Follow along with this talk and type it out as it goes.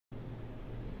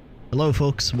Hello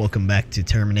folks, welcome back to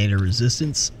Terminator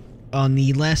Resistance. On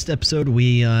the last episode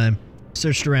we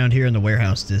searched around here in the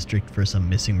warehouse district for some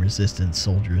missing Resistance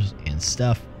soldiers and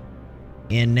stuff.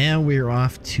 And now we're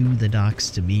off to the docks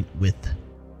to meet with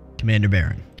Commander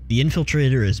Barron. The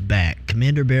Infiltrator is back.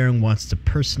 Commander Barron wants to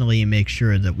personally make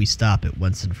sure that we stop it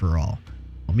once and for all.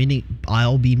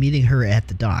 I'll be meeting her at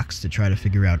the docks to try to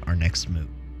figure out our next move.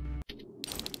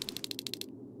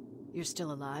 You're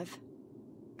still alive?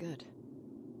 Good.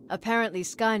 Apparently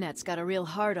Skynet's got a real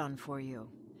hard-on for you,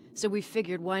 so we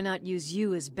figured why not use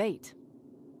you as bait.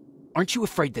 Aren't you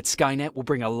afraid that Skynet will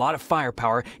bring a lot of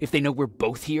firepower if they know we're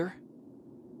both here?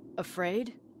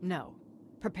 Afraid? No.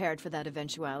 Prepared for that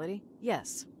eventuality?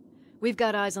 Yes. We've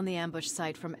got eyes on the ambush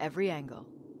site from every angle.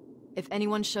 If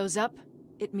anyone shows up,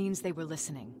 it means they were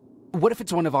listening. What if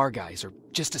it's one of our guys, or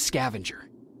just a scavenger?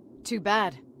 Too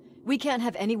bad. We can't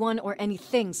have anyone or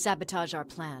anything sabotage our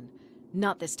plan.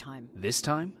 Not this time. This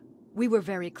time? We were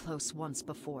very close once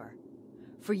before.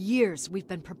 For years, we've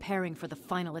been preparing for the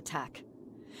final attack.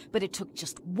 But it took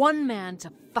just one man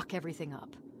to fuck everything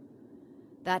up.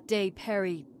 That day,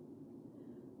 Perry,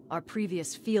 our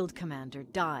previous field commander,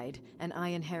 died, and I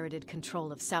inherited control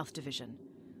of South Division.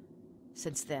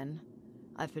 Since then,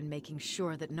 I've been making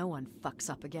sure that no one fucks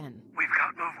up again. We've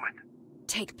got movement.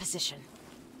 Take position.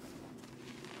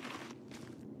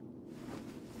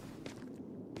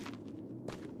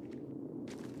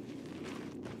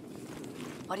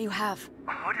 What do you have?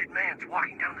 A hooded man's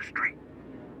walking down the street.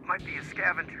 Might be a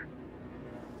scavenger.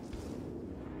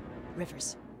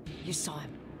 Rivers, you saw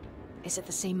him. Is it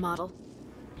the same model?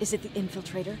 Is it the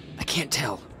Infiltrator? I can't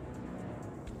tell.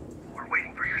 We're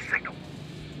waiting for your signal.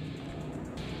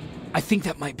 I think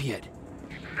that might be it.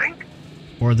 You think?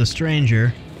 Or the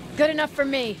stranger. Good enough for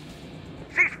me.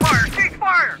 Cease fire! Cease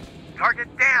fire! Target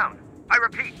down! I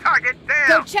repeat, target down!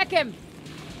 Go check him!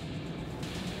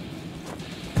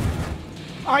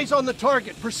 Eyes on the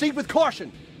target. Proceed with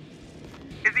caution.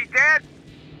 Is he dead?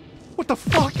 What the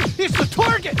fuck? It's the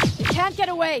target! You can't get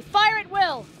away. Fire at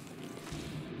will!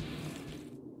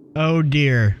 Oh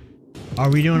dear.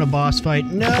 Are we doing a boss fight?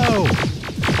 No!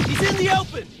 He's in the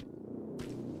open!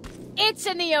 It's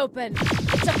in the open!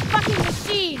 It's a fucking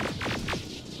machine!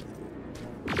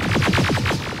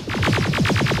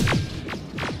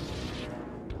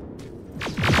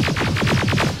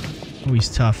 Oh,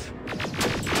 he's tough.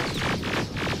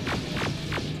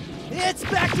 It's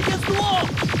backed against the wall!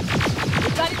 We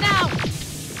got it now!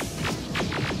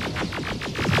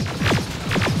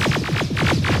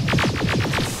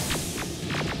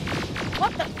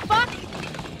 What the fuck?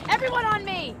 Everyone on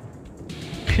me!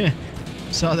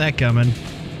 Saw that coming.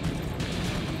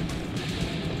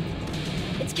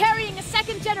 It's carrying a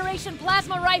second-generation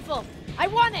plasma rifle! I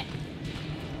want it!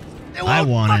 It I won't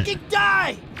want it. fucking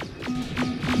die!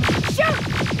 Shoot!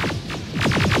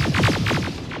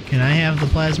 Can I have the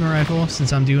plasma rifle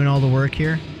since I'm doing all the work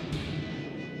here?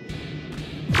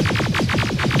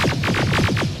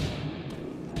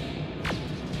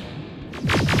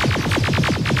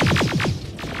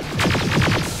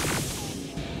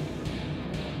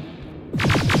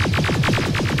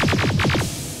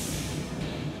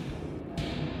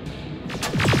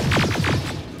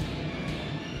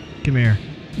 Come here.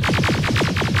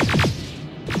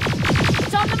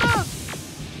 It's on the move!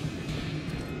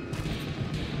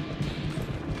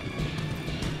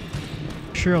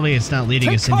 Surely it's not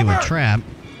leading us into a trap.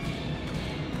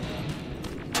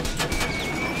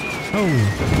 Oh.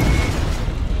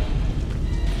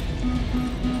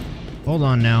 Hold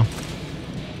on now.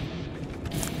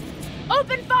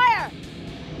 Open fire!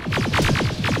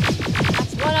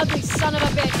 That's one ugly son of a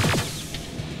bitch!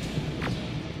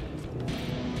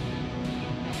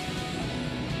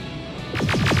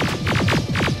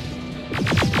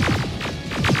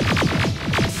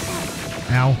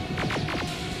 Ow.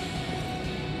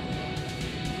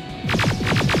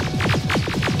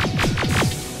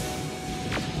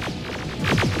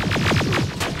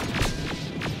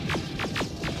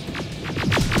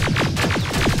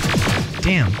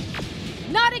 Damn.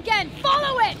 Not again!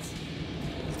 Follow it!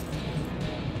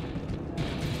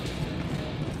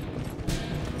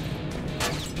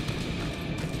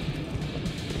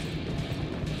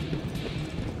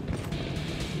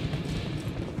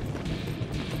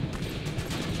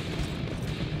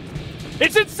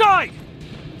 It's inside!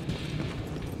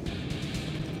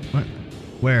 What?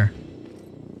 Where?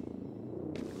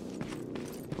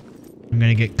 I'm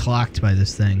gonna get clocked by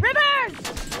this thing. Rivers!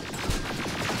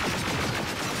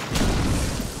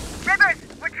 Rivers,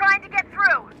 we're trying to get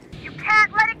through. You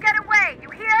can't let it get away, you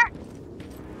hear?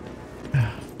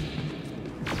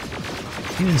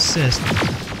 You insist.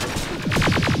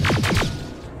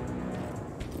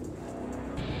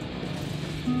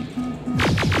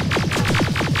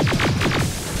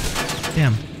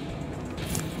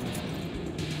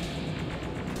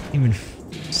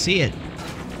 see it.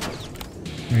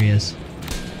 There he is.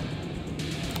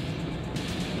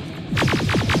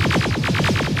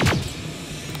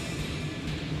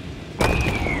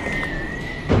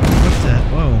 What's that?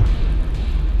 Whoa.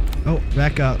 Oh,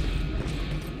 back up.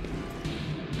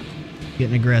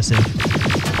 Getting aggressive.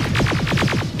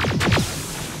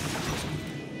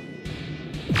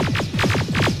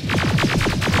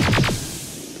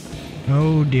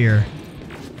 Oh dear.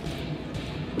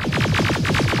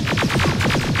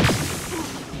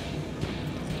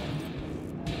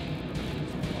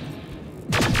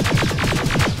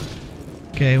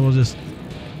 Okay, we'll just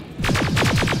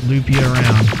loop you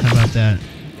around. How about that?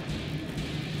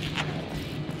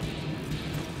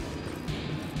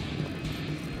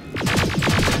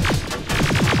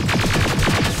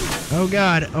 Oh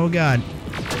god, oh god.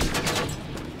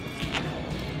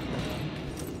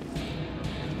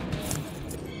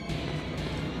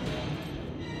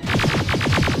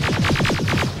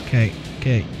 Okay,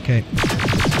 okay, okay.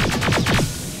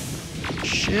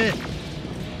 Shit.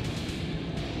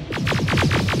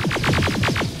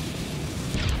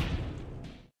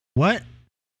 What?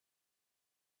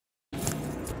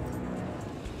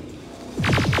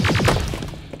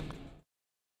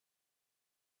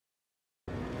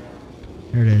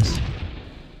 There it is.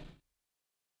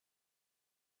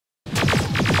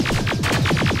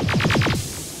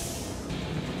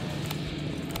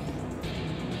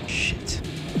 Shit.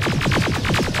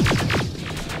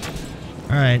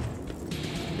 All right.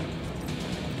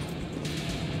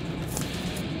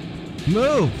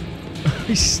 Move!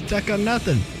 He's stuck on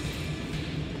nothing.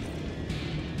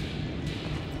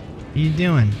 What are you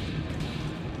doing?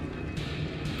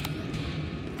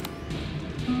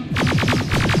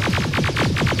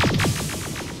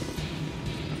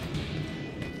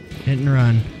 Hit and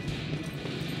run.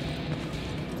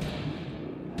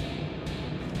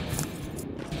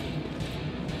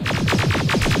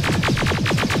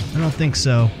 I don't think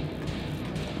so.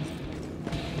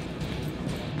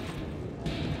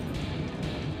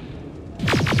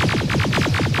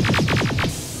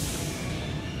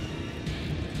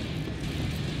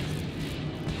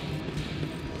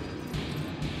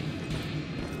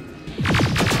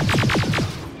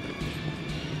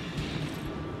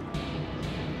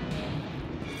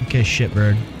 Okay,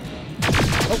 shitbird.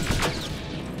 Oh.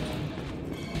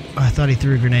 I thought he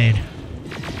threw a grenade.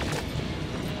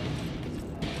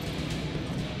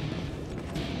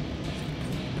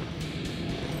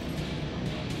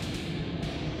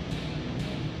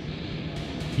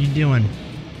 What are you doing?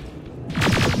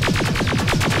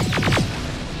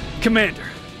 Commander!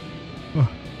 Oh.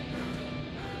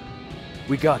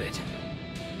 We got it.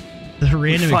 The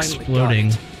random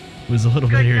exploding was a little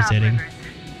bit irritating. Job,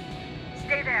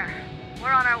 stay there.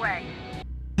 We're on our way.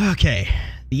 Okay,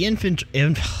 the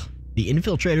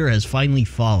Infiltrator has finally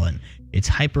fallen. Its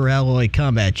hyperalloy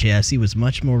combat chassis was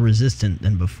much more resistant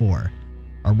than before.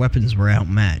 Our weapons were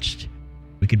outmatched.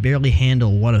 We could barely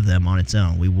handle one of them on its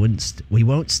own. We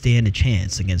won't stand a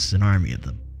chance against an army of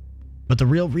them. But the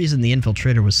real reason the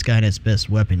Infiltrator was Skynet's best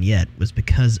weapon yet was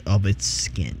because of its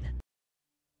skin.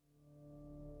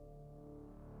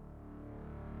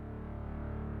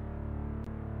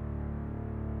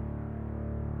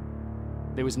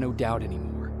 There was no doubt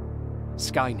anymore.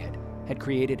 Skynet had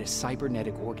created a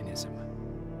cybernetic organism.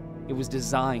 It was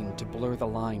designed to blur the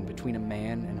line between a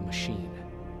man and a machine.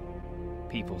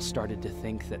 People started to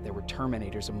think that there were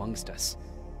Terminators amongst us,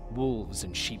 wolves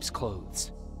in sheep's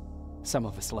clothes. Some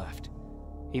of us left,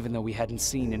 even though we hadn't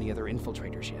seen any other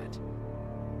Infiltrators yet.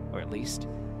 Or at least,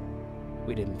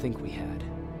 we didn't think we had.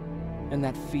 And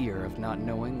that fear of not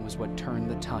knowing was what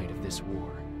turned the tide of this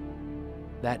war.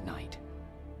 That night,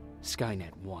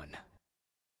 Skynet won.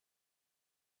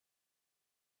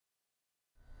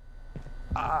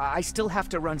 I still have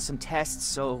to run some tests,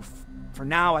 so for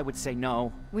now I would say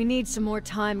no. We need some more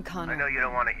time, I Connor. know you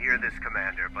don't want to hear this,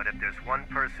 Commander, but if there's one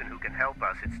person who can help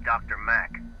us, it's Dr.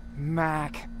 Mack.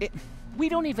 Mac, we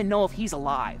don't even know if he's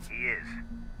alive. He is.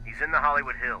 He's in the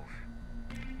Hollywood Hills.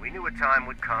 We knew a time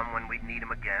would come when we'd need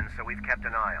him again, so we've kept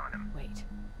an eye on him. Wait.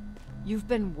 You've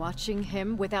been watching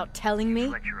him without telling me?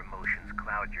 Let your emotions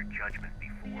cloud your judgment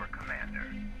before, Commander.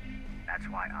 That's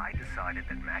why I decided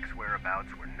that Mac's whereabouts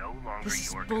were no longer This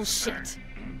is your bullshit.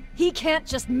 concern. He can't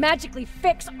just magically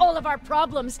fix all of our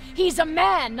problems. He's a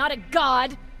man, not a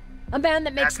god. A man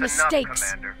that makes That's mistakes.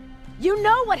 enough, Commander. You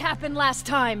know what happened last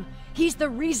time. He's the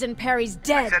reason Perry's I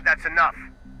dead. said that's enough.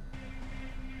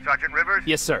 Sergeant Rivers?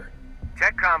 Yes, sir.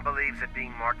 TechCom believes that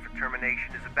being marked for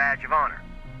termination is a badge of honor.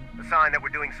 A sign that we're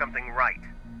doing something right.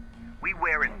 We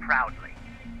wear it proudly.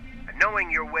 And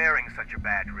knowing you're wearing such a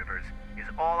badge, Rivers, is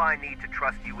all I need to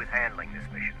trust you with handling this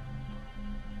mission.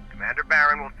 Commander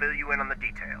Barron will fill you in on the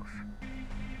details.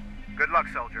 Good luck,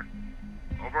 soldier.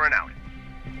 Over and out.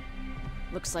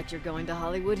 Looks like you're going to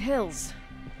Hollywood Hills.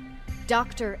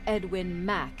 Dr. Edwin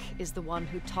Mack is the one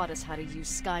who taught us how to use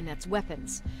Skynet's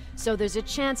weapons, so there's a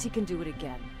chance he can do it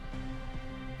again.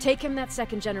 Take him that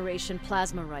second-generation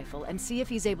plasma rifle and see if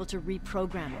he's able to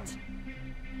reprogram it.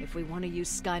 If we want to use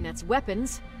Skynet's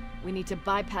weapons, we need to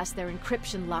bypass their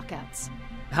encryption lockouts.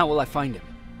 How will I find him?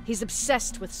 He's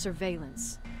obsessed with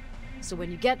surveillance. So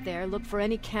when you get there, look for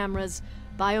any cameras,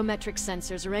 biometric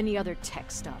sensors, or any other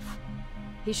tech stuff.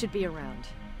 He should be around.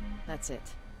 That's it.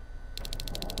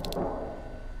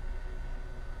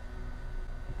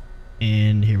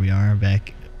 And here we are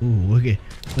back. Ooh, look at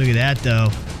that though.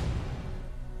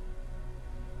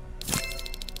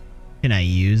 Can I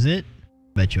use it?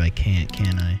 Bet you I can't,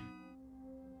 can I?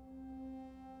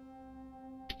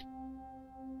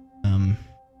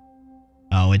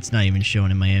 Oh, it's not even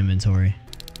showing in my inventory.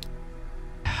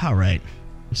 Alright.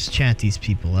 Let's chat these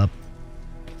people up.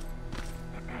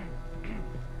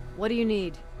 What do you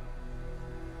need?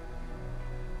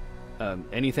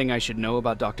 Anything I should know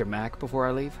about Dr. Mack before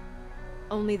I leave?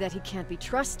 Only that he can't be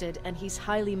trusted and he's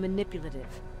highly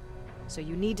manipulative. So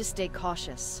you need to stay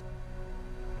cautious.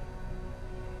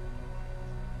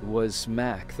 Was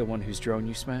Mack the one whose drone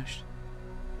you smashed?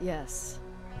 Yes.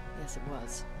 Yes, it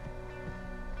was.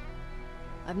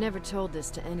 I've never told this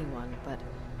to anyone, but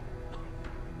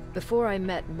before I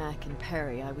met Mack and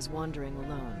Perry, I was wandering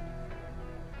alone.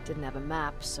 Didn't have a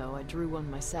map, so I drew one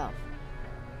myself.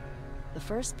 The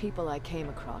first people I came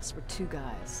across were two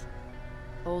guys,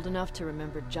 old enough to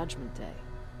remember Judgment Day.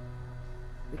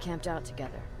 We camped out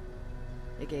together.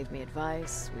 They gave me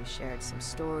advice, we shared some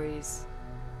stories.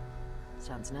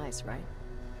 Sounds nice, right?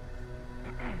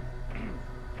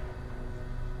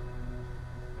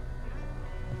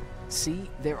 See,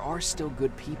 there are still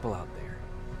good people out there.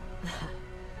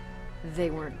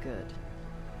 They weren't good.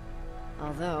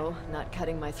 Although, not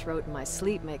cutting my throat in my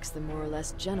sleep makes them more or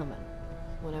less gentlemen.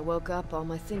 When I woke up, all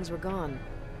my things were gone,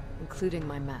 including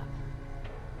my map.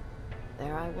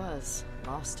 There I was,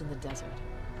 lost in the desert.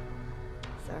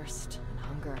 Thirst and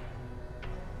hunger.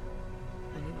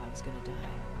 I knew I was gonna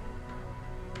die.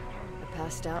 I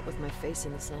passed out with my face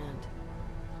in the sand.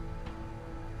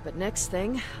 But next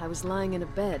thing, I was lying in a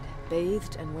bed,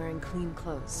 bathed and wearing clean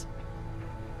clothes.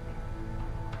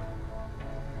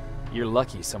 You're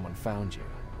lucky someone found you.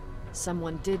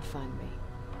 Someone did find me.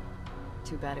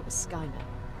 Too bad it was Skynet.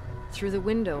 Through the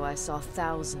window, I saw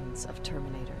thousands of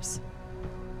Terminators.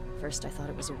 First, I thought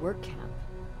it was a work camp,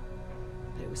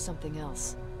 but it was something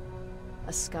else.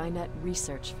 A Skynet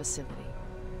research facility.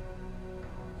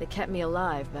 They kept me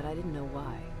alive, but I didn't know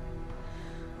why.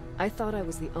 I thought I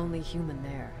was the only human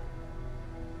there.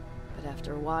 But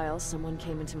after a while, someone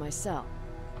came into my cell.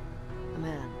 A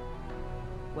man.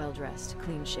 Well-dressed,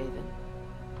 clean-shaven.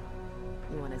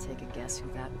 You want to take a guess who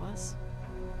that was?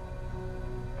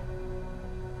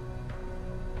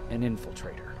 An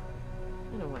infiltrator.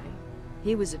 In a way.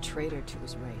 He was a traitor to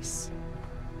his race.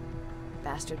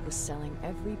 Bastard was selling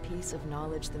every piece of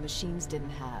knowledge the machines didn't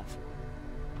have.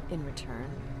 In return,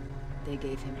 they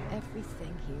gave him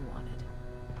everything he wanted.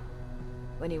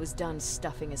 When he was done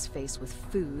stuffing his face with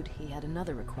food, he had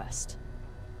another request.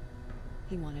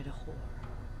 He wanted a whore.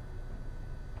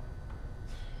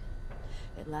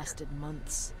 It lasted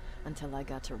months, until I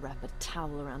got to wrap a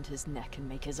towel around his neck and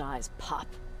make his eyes pop.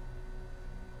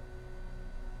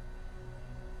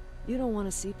 You don't want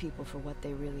to see people for what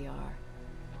they really are.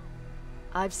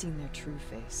 I've seen their true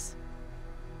face.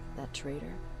 That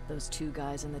traitor, those two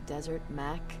guys in the desert,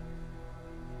 Mac,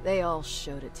 they all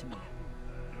showed it to me.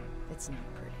 It's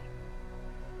not pretty.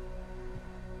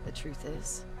 The truth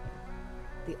is,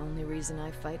 the only reason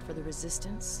I fight for the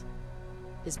Resistance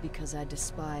is because I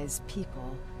despise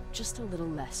people just a little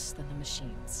less than the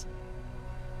machines.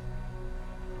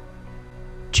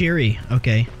 Cheery.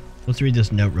 Okay, let's read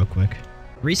this note real quick.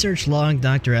 Research log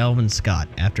Dr. Alvin Scott.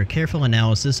 After careful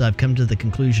analysis, I've come to the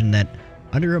conclusion that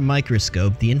under a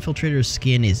microscope, the infiltrator's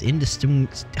skin is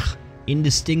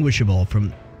indistinguishable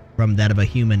from that of a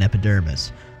human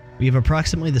epidermis. We have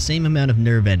approximately the same amount of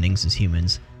nerve endings as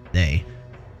humans.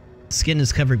 Skin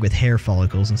is covered with hair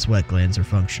follicles and sweat glands are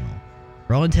functional.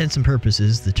 For all intents and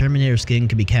purposes, the Terminator skin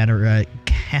can be categorized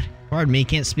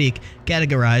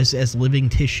as living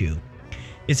tissue.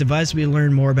 It's advised we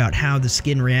learn more about how the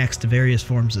skin reacts to various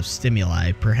forms of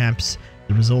stimuli. Perhaps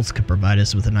the results could provide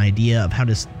us with an idea of how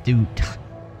to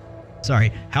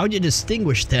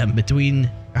distinguish them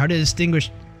between...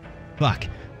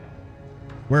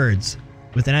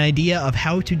 with an idea of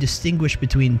how to distinguish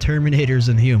between Terminators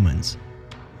and humans.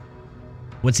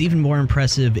 What's even more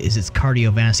impressive is its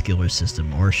cardiovascular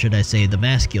system, or should I say the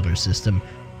vascular system,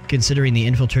 considering the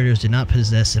infiltrators did not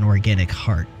possess an organic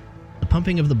heart. The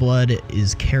pumping of the blood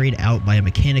is carried out by a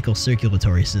mechanical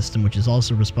circulatory system, which is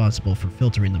also responsible for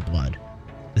filtering the blood.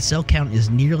 The cell count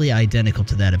is nearly identical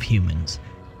to that of humans.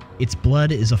 Its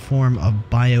blood is a form of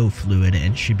biofluid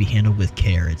and should be handled with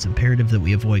care. It's imperative that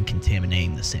we avoid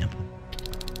contaminating the sample.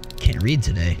 Can't read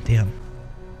today, damn.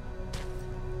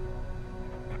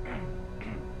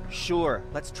 Sure,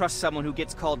 let's trust someone who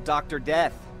gets called Dr.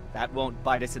 Death. That won't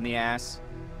bite us in the ass.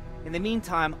 In the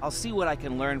meantime, I'll see what I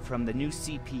can learn from the new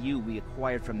CPU we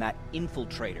acquired from that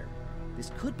Infiltrator.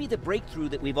 This could be the breakthrough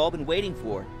that we've all been waiting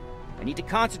for. I need to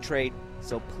concentrate,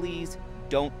 so please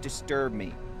don't disturb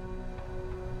me.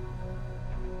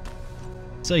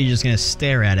 So you're just gonna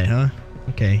stare at it, huh?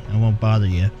 Okay, I won't bother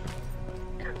you.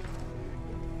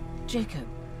 Jacob,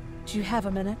 do you have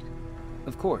a minute?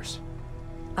 Of course.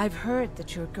 I've heard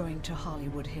that you're going to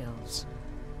Hollywood Hills.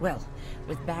 Well,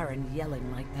 with Baron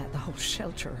yelling like that, the whole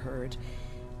shelter heard.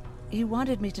 He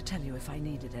wanted me to tell you if I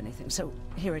needed anything, so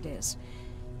here it is.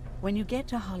 When you get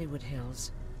to Hollywood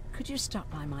Hills, could you stop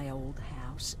by my old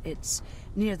house? It's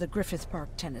near the Griffith Park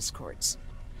tennis courts.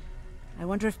 I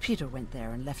wonder if Peter went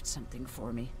there and left something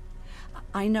for me.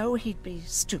 I know he'd be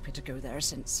stupid to go there,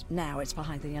 since now it's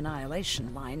behind the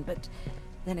Annihilation line, but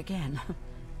then again,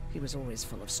 he was always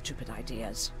full of stupid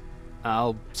ideas.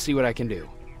 I'll see what I can do.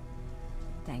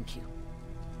 Thank you.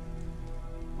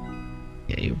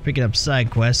 Yeah, you're picking up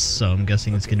side quests, so I'm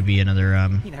guessing it's gonna be another,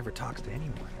 He never talks to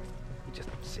anyone. He just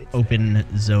sits open there.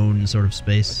 zone sort of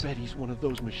space. I bet he's one of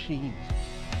those machines.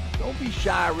 Don't be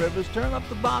shy, Rivers. Turn up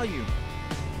the volume.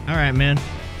 Alright, man.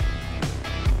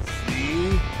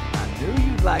 See? I knew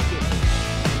you'd like it.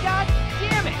 God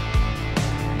damn it!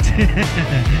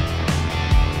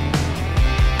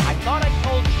 I thought I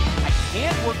told you, I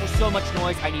can't work with so much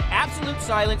noise. I need absolute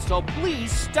silence, so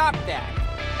please stop that.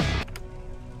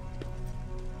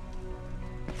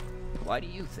 Why do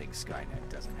you think Skynet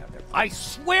doesn't have their... I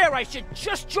swear I should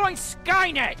just join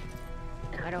Skynet!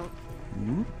 I don't...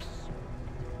 Oops.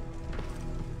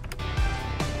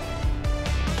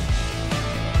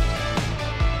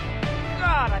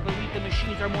 God, I believe the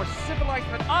machines are more civilized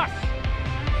than us!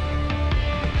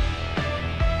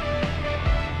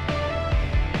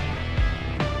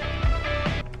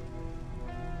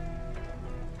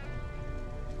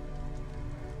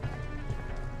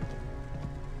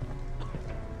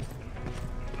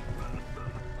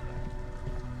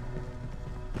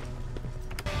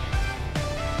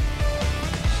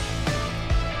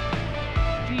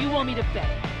 Do you want me to beg?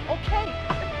 Okay,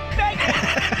 I'm begging!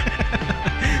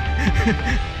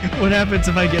 What happens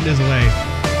if I get in his way?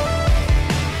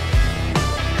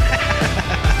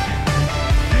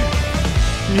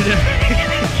 You're never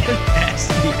gonna get past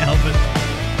me, Alvin.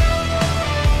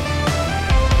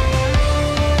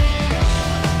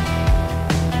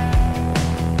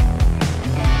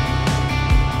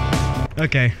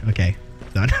 Okay,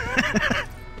 done.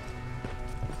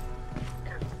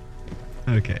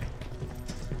 Okay,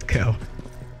 let's go.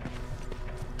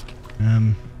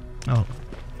 Oh,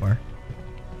 where?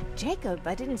 Jacob,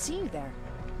 I didn't see you there.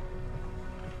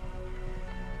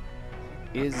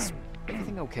 Is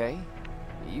everything okay?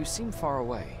 You seem far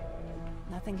away.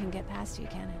 Nothing can get past you,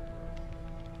 can it?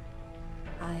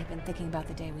 I've been thinking about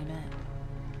the day we met.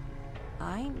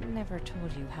 I never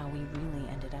told you how we really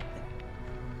ended up there.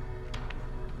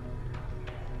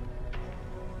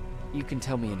 You can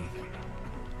tell me anything.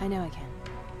 I know I can.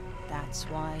 That's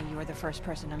why you're the first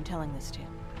person I'm telling this to.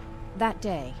 That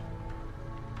day,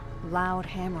 loud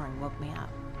hammering woke me up.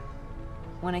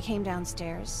 When I came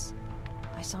downstairs,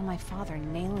 I saw my father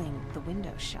nailing the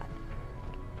window shut.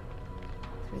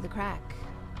 Through the crack,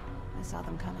 I saw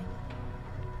them coming.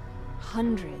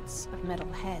 Hundreds of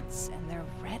metal heads and their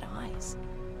red eyes.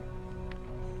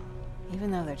 Even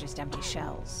though they're just empty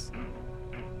shells,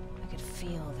 I could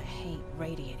feel the hate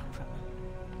radiating from them.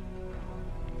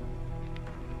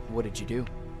 What did you do?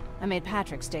 I made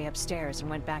Patrick stay upstairs and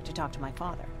went back to talk to my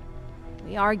father.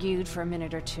 We argued for a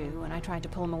minute or two, and I tried to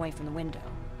pull him away from the window.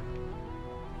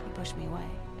 He pushed me away.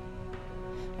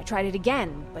 I tried it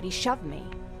again, but he shoved me.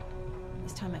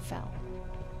 This time I fell.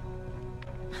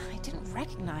 I didn't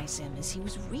recognize him as he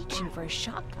was reaching for a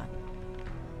shotgun.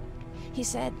 He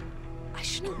said, I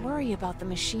shouldn't worry about the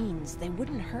machines. They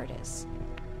wouldn't hurt us.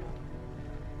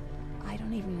 I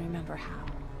don't even remember how.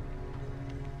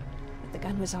 But the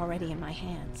gun was already in my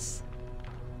hands.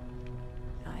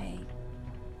 I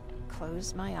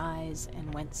closed my eyes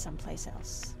and went someplace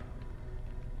else.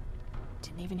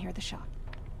 Didn't even hear the shot.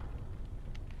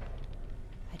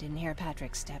 I didn't hear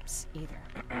Patrick's steps either.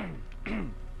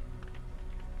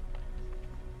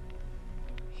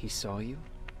 He saw you?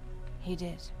 He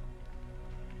did.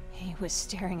 He was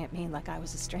staring at me like I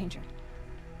was a stranger.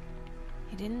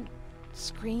 He didn't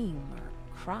scream or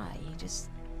cry, he just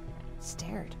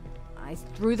stared. I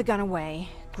threw the gun away,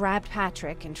 grabbed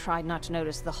Patrick, and tried not to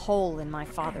notice the hole in my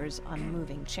father's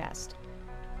unmoving chest.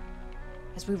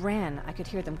 As we ran, I could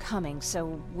hear them coming,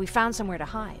 so we found somewhere to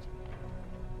hide.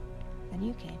 Then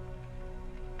you came.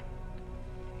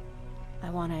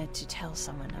 I wanted to tell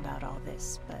someone about all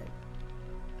this, but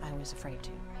I was afraid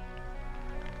to.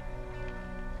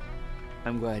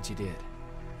 I'm glad you did.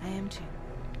 I am too.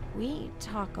 We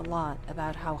talk a lot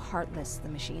about how heartless the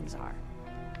machines are.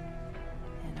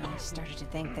 And I started to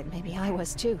think that maybe I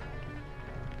was too.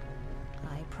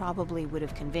 I probably would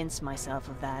have convinced myself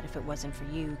of that if it wasn't for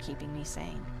you keeping me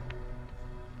sane.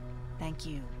 Thank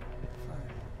you for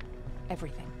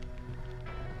everything.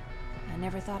 I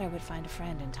never thought I would find a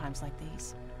friend in times like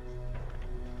these.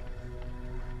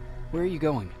 Where are you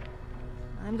going?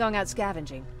 I'm going out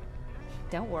scavenging.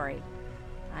 Don't worry.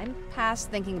 I'm past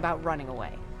thinking about running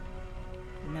away.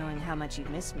 Knowing how much you'd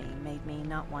miss me made me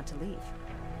not want to leave.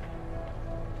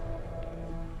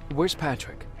 Where's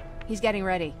Patrick? He's getting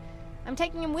ready. I'm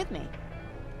taking him with me.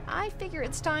 I figure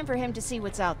it's time for him to see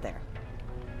what's out there.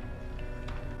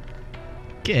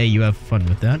 Okay, you have fun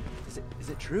with that. Is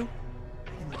it true?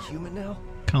 I'm a human now?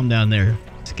 Calm down there,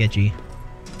 Sketchy.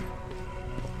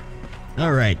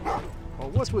 Alright. Well,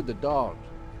 what's with the dogs?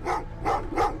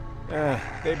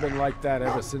 They've been like that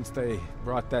ever since they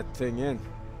brought that thing in.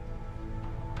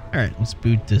 Alright, let's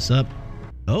boot this up.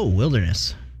 Oh,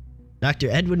 Wilderness.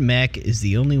 Dr. Edwin Mack is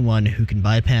the only one who can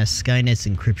bypass Skynet's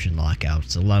encryption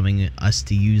lockouts, allowing us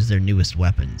to use their newest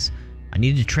weapons. I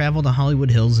need to travel to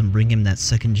Hollywood Hills and bring him that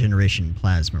second-generation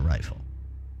plasma rifle.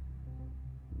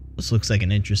 This looks like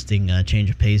an interesting change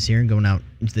of pace here, going out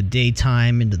into the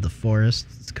daytime, into the forest.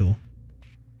 It's cool.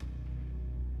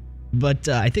 But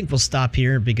I think we'll stop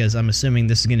here because I'm assuming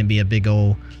this is going to be a big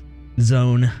ol'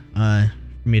 zone for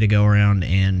me to go around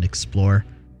and explore.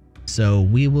 So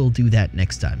we will do that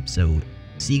next time. So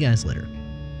see you guys later.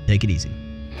 Take it easy.